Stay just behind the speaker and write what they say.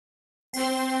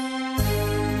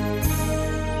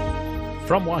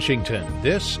From Washington,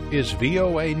 this is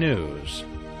VOA News.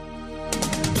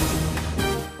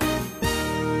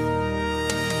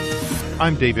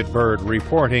 I'm David Byrd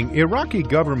reporting Iraqi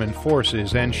government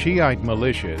forces and Shiite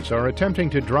militias are attempting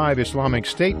to drive Islamic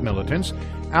State militants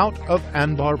out of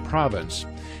Anbar province.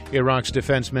 Iraq's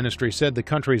defense ministry said the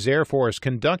country's air force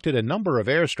conducted a number of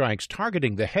airstrikes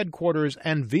targeting the headquarters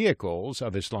and vehicles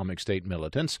of Islamic State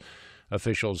militants.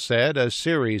 Officials said a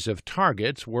series of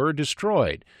targets were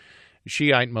destroyed.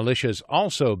 Shiite militias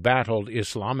also battled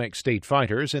Islamic State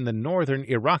fighters in the northern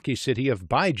Iraqi city of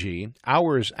Baiji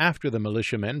hours after the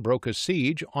militiamen broke a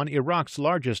siege on Iraq's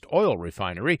largest oil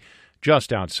refinery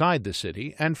just outside the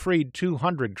city and freed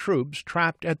 200 troops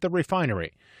trapped at the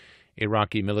refinery.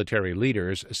 Iraqi military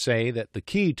leaders say that the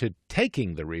key to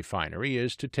taking the refinery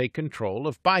is to take control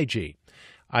of Baiji.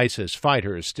 ISIS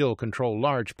fighters still control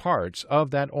large parts of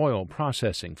that oil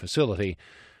processing facility.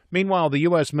 Meanwhile, the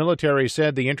U.S. military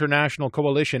said the international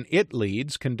coalition it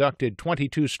leads conducted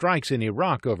 22 strikes in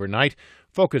Iraq overnight,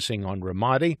 focusing on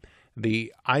Ramadi,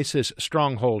 the ISIS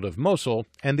stronghold of Mosul,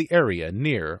 and the area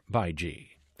near Baiji.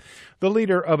 The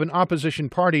leader of an opposition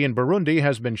party in Burundi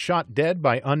has been shot dead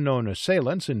by unknown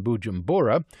assailants in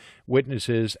Bujumbura.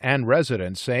 Witnesses and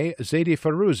residents say Zaidi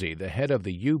Farouzi, the head of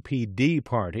the UPD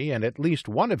party, and at least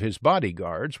one of his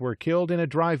bodyguards were killed in a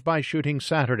drive-by shooting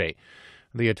Saturday.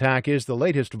 The attack is the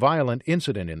latest violent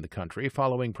incident in the country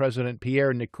following President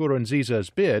Pierre Nkurunziza's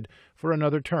bid for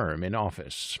another term in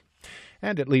office.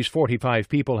 And at least 45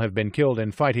 people have been killed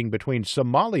in fighting between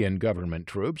Somalian government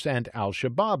troops and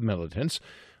al-Shabaab militants.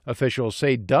 Officials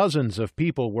say dozens of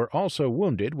people were also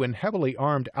wounded when heavily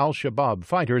armed al-Shabaab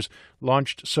fighters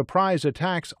launched surprise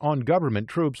attacks on government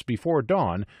troops before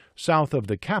dawn south of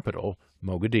the capital,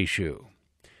 Mogadishu.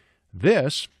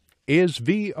 This is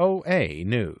VOA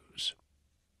News.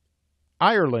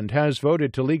 Ireland has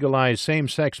voted to legalize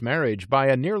same-sex marriage by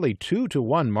a nearly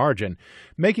 2-to-1 margin,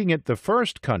 making it the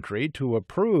first country to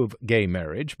approve gay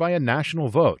marriage by a national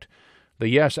vote. The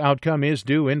yes outcome is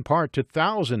due in part to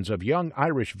thousands of young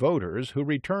Irish voters who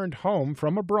returned home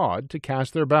from abroad to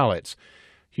cast their ballots.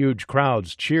 Huge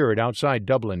crowds cheered outside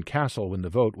Dublin Castle when the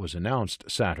vote was announced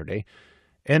Saturday.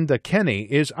 Enda Kenny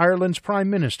is Ireland's Prime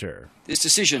Minister. This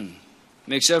decision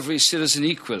makes every citizen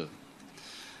equal,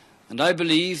 and I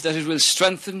believe that it will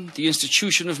strengthen the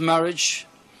institution of marriage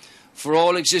for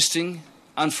all existing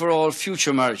and for all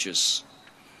future marriages.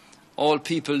 All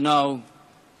people now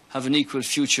have an equal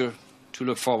future to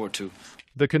look forward to.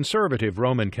 The conservative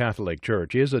Roman Catholic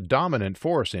Church is a dominant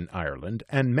force in Ireland,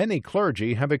 and many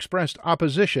clergy have expressed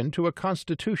opposition to a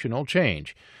constitutional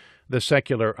change. The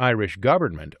secular Irish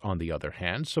government, on the other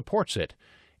hand, supports it.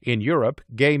 In Europe,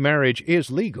 gay marriage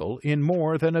is legal in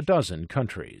more than a dozen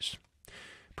countries.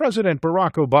 President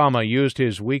Barack Obama used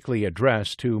his weekly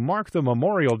address to mark the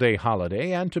Memorial Day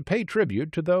holiday and to pay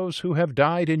tribute to those who have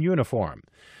died in uniform.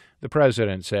 The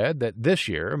president said that this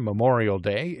year, Memorial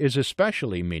Day, is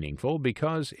especially meaningful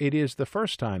because it is the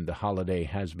first time the holiday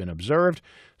has been observed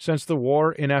since the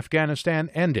war in Afghanistan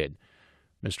ended.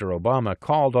 Mr. Obama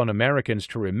called on Americans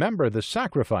to remember the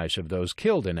sacrifice of those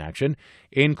killed in action,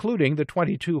 including the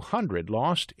 2,200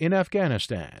 lost in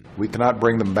Afghanistan. We cannot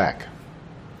bring them back,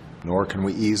 nor can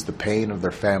we ease the pain of their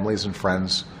families and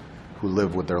friends who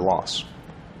live with their loss.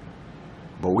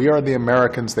 But we are the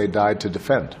Americans they died to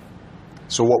defend.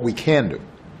 So what we can do,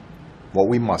 what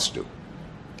we must do,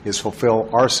 is fulfill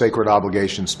our sacred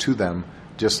obligations to them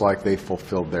just like they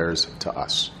fulfilled theirs to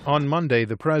us. On Monday,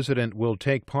 the president will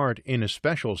take part in a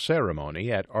special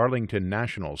ceremony at Arlington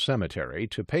National Cemetery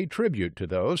to pay tribute to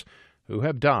those who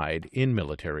have died in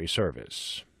military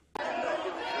service.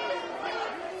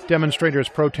 Demonstrators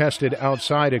protested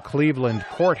outside a Cleveland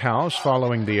courthouse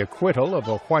following the acquittal of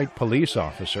a white police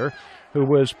officer who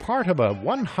was part of a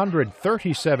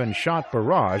 137-shot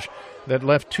barrage that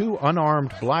left 2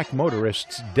 unarmed black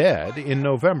motorists dead in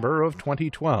November of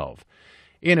 2012.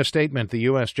 In a statement, the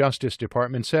U.S. Justice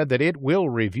Department said that it will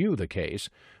review the case.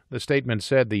 The statement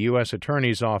said the U.S.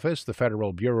 Attorney's Office, the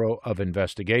Federal Bureau of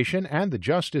Investigation, and the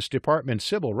Justice Department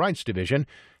Civil Rights Division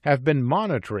have been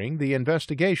monitoring the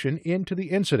investigation into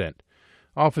the incident.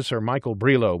 Officer Michael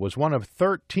Brillo was one of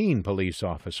 13 police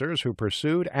officers who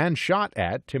pursued and shot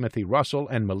at Timothy Russell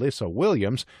and Melissa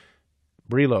Williams.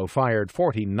 Brillo fired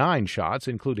 49 shots,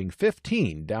 including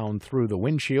 15 down through the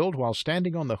windshield while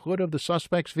standing on the hood of the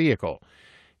suspect's vehicle.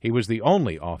 He was the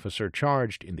only officer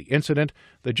charged in the incident.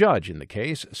 The judge in the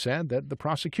case said that the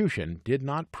prosecution did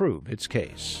not prove its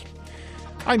case.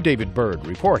 I'm David Byrd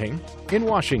reporting in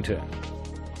Washington.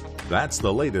 That's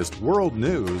the latest world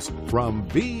news from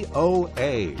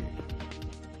VOA.